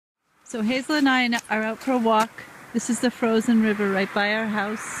So Hazel and I are out for a walk. This is the frozen river right by our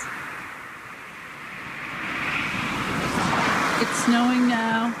house. It's snowing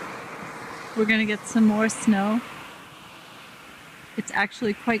now. We're gonna get some more snow. It's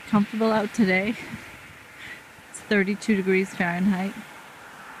actually quite comfortable out today. It's 32 degrees Fahrenheit.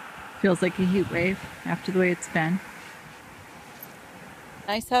 Feels like a heat wave after the way it's been.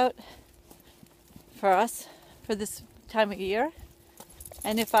 Nice out for us for this time of year.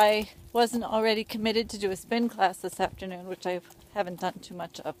 And if I wasn't already committed to do a spin class this afternoon, which I haven't done too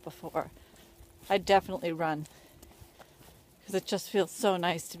much of before, I'd definitely run. Because it just feels so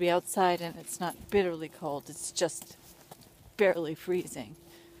nice to be outside and it's not bitterly cold. It's just barely freezing.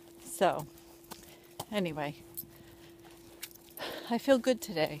 So, anyway, I feel good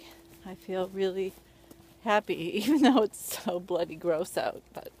today. I feel really happy, even though it's so bloody gross out.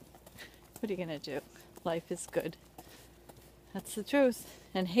 But what are you going to do? Life is good. That's the truth.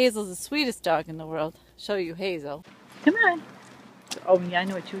 And Hazel's the sweetest dog in the world. Show you Hazel. Come on. Oh, yeah, I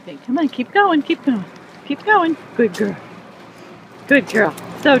know what you think. Come on, keep going, keep going. Keep going. Good girl. Good girl.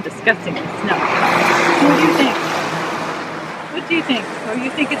 So disgusting the snow. What do you think? What do you think? Oh,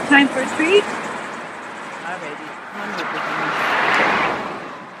 you think it's time for a treat? Alrighty.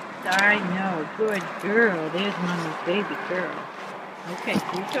 I know. Good girl. There's Mommy's baby girl. Okay,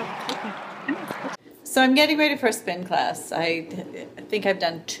 here you go. Okay. Come on. So I'm getting ready for a spin class. I think I've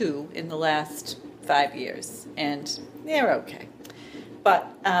done 2 in the last 5 years, and they're okay.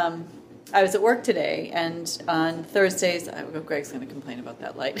 But I was at work today, and on Thursdays, Greg's going to complain about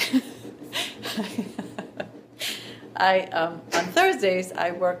that light. On Thursdays,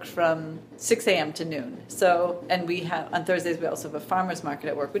 I work from 6 a.m. to noon. So, and on Thursdays, we also have a farmer's market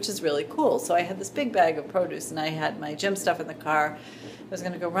at work, which is really cool. So I had this big bag of produce, and I had my gym stuff in the car. I was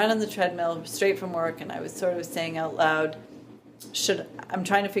going to go run on the treadmill straight from work, and I was sort of saying out loud, I'm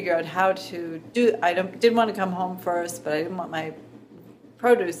trying to figure out how to do, didn't want to come home first, but I didn't want my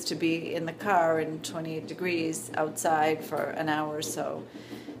produce to be in the car in 28 degrees outside for an hour or so.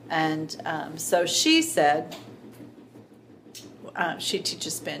 And so she said, she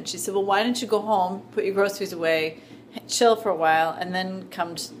teaches spin. She said, well, why don't you go home, put your groceries away, chill for a while, and then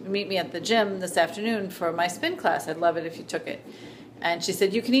come meet me at the gym this afternoon for my spin class. I'd love it if you took it. And she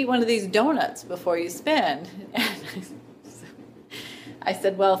said, you can eat one of these donuts before you spin. And I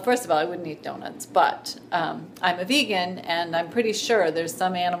said, well, first of all, I wouldn't eat donuts, but I'm a vegan, and I'm pretty sure there's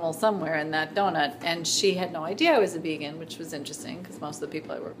some animal somewhere in that donut. And she had no idea I was a vegan, which was interesting, because most of the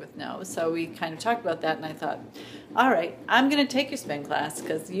people I work with know. So we kind of talked about that, and I thought, all right, I'm going to take your spin class,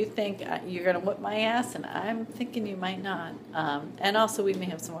 because you think you're going to whip my ass, and I'm thinking you might not. And also, we may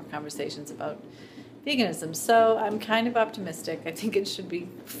have some more conversations about veganism. So I'm kind of optimistic. I think it should be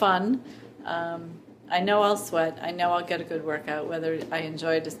fun. I know I'll sweat. I know I'll get a good workout. Whether I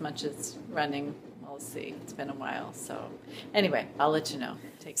enjoy it as much as running, we'll see. It's been a while. So anyway, I'll let you know.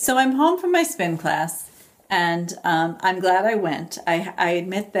 So I'm home from my spin class, and I'm glad I went. I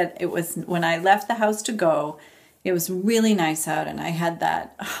admit that it was, when I left the house to go, it was really nice out, and I had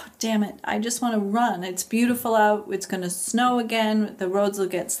that, oh, damn it, I just want to run. It's beautiful out. It's going to snow again. The roads will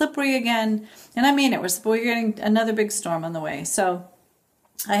get slippery again. And I mean it. We're getting another big storm on the way. So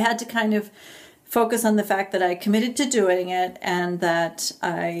I had to kind of focus on the fact that I committed to doing it, and that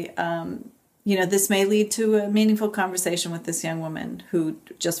this may lead to a meaningful conversation with this young woman who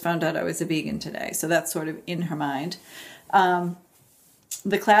just found out I was a vegan today. So that's sort of in her mind. The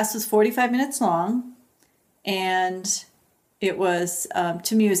class was 45 minutes long, and it was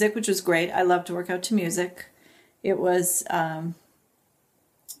to music, which was great. I love to work out to music. It was, there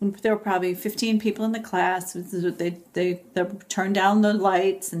were probably 15 people in the class. They turn down the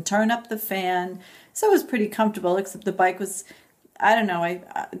lights and turn up the fan. So it was pretty comfortable, except the bike was, I don't know,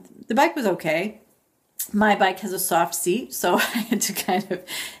 the bike was okay. My bike has a soft seat, so I had to kind of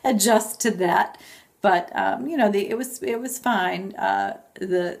adjust to that. But, it was fine.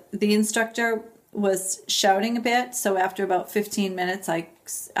 The instructor was shouting a bit, so after about 15 minutes, I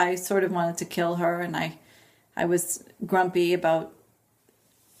sort of wanted to kill her, and I was grumpy about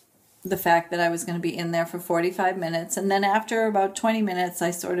the fact that I was going to be in there for 45 minutes. And then after about 20 minutes,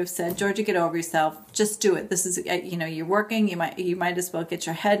 I sort of said, Georgia, get over yourself. Just do it. This is, you're working. You might as well get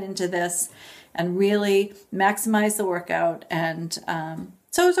your head into this and really maximize the workout. And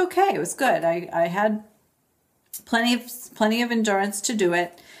so it was okay. It was good. I had plenty of endurance to do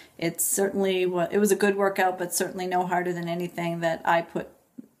it. It was a good workout, but certainly no harder than anything that I put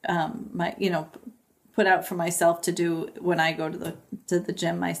out for myself to do when I go to the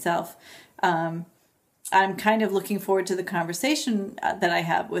gym myself. I'm kind of looking forward to the conversation that I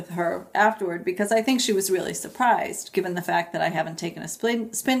have with her afterward, because I think she was really surprised, given the fact that I haven't taken a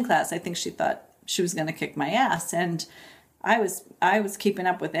spin class. I think she thought she was going to kick my ass, and I was keeping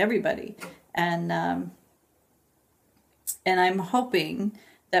up with everybody, and I'm hoping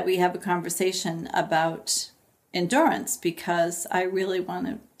that we have a conversation about endurance, because I really want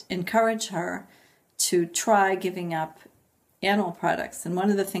to encourage her to try giving up animal products. And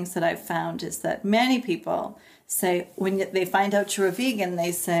one of the things that I've found is that many people say, when they find out you're a vegan,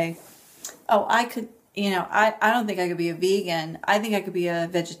 they say, oh, I could, I don't think I could be a vegan. I think I could be a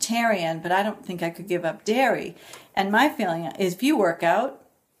vegetarian, but I don't think I could give up dairy. And my feeling is, if you work out,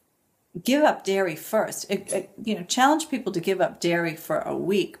 give up dairy first. Challenge people to give up dairy for a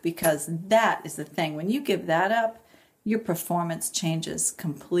week, because that is the thing. When you give that up, your performance changes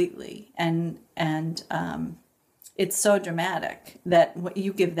completely. And it's so dramatic that when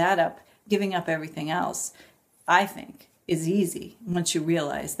you give that up, giving up everything else, I think, is easy once you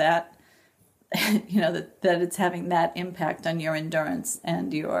realize that, that it's having that impact on your endurance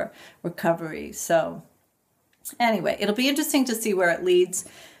and your recovery. So anyway, it'll be interesting to see where it leads.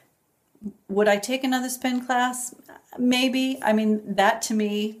 Would I take another spin class? Maybe. I mean, that to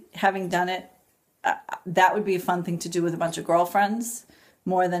me, having done it, that would be a fun thing to do with a bunch of girlfriends,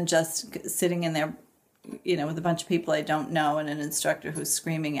 more than just sitting in there, with a bunch of people I don't know and an instructor who's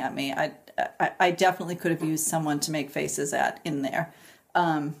screaming at me. I definitely could have used someone to make faces at in there.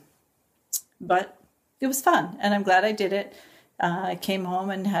 But it was fun, and I'm glad I did it. I came home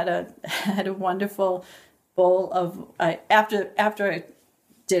and had a wonderful bowl of, after I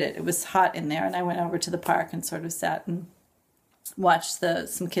did it, it was hot in there, and I went over to the park and sort of sat and watched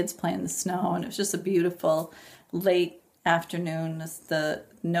some kids play in the snow, and it was just a beautiful late afternoon. The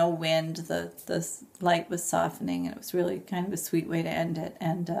no wind, the light was softening, and it was really kind of a sweet way to end it.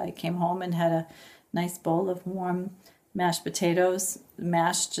 And I came home and had a nice bowl of warm mashed potatoes,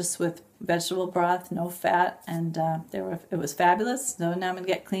 mashed just with vegetable broth, no fat, and it was fabulous. So now I'm gonna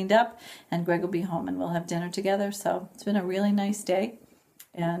get cleaned up, and Greg will be home, and we'll have dinner together. So it's been a really nice day,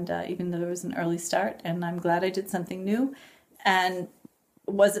 and even though there was an early start, and I'm glad I did something new. And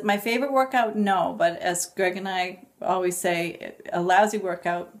was it my favorite workout? No, but as Greg and I always say, a lousy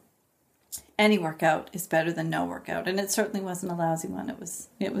workout, any workout, is better than no workout. And it certainly wasn't a lousy one.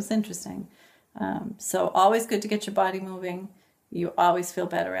 It was interesting. So always good to get your body moving. You always feel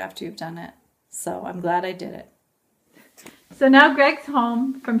better after you've done it. So I'm glad I did it. So now Greg's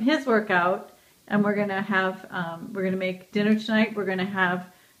home from his workout, and we're gonna make dinner tonight. We're gonna have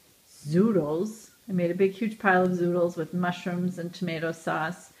zoodles. I made a big, huge pile of zoodles with mushrooms and tomato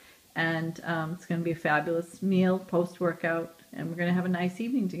sauce, and it's going to be a fabulous meal post-workout, and we're going to have a nice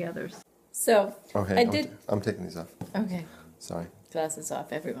evening together. So okay, I'm taking these off. Okay. Sorry. Glasses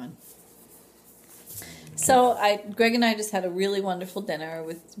off, everyone. So Greg and I just had a really wonderful dinner,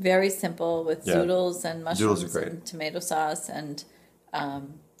 with very simple, with zoodles and mushrooms and tomato sauce, and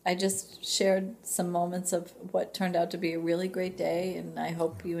I just shared some moments of what turned out to be a really great day, and I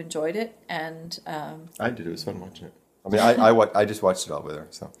hope you enjoyed it. And I did. It was fun watching it. I mean, I just watched it all with her.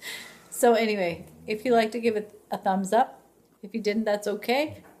 So anyway, if you like to give it a thumbs up, if you didn't, that's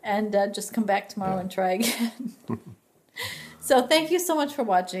okay, and just come back tomorrow and try again. So thank you so much for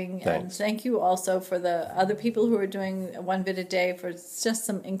watching. Thanks. And thank you also for the other people who are doing one vid a day, for just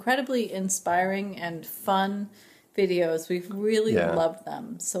some incredibly inspiring and fun videos. We've really loved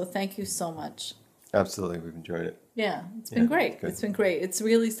them. So thank you so much. Absolutely. We've enjoyed it. Yeah, it's been great. It's been great. It's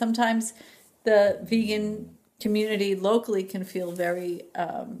really, sometimes the vegan community locally can feel very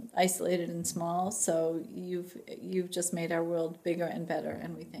isolated and small. So you've just made our world bigger and better,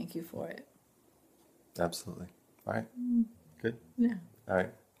 and we thank you for it. Absolutely. All right. Good. Yeah. All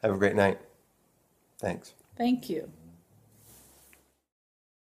right. Have a great night. Thanks. Thank you.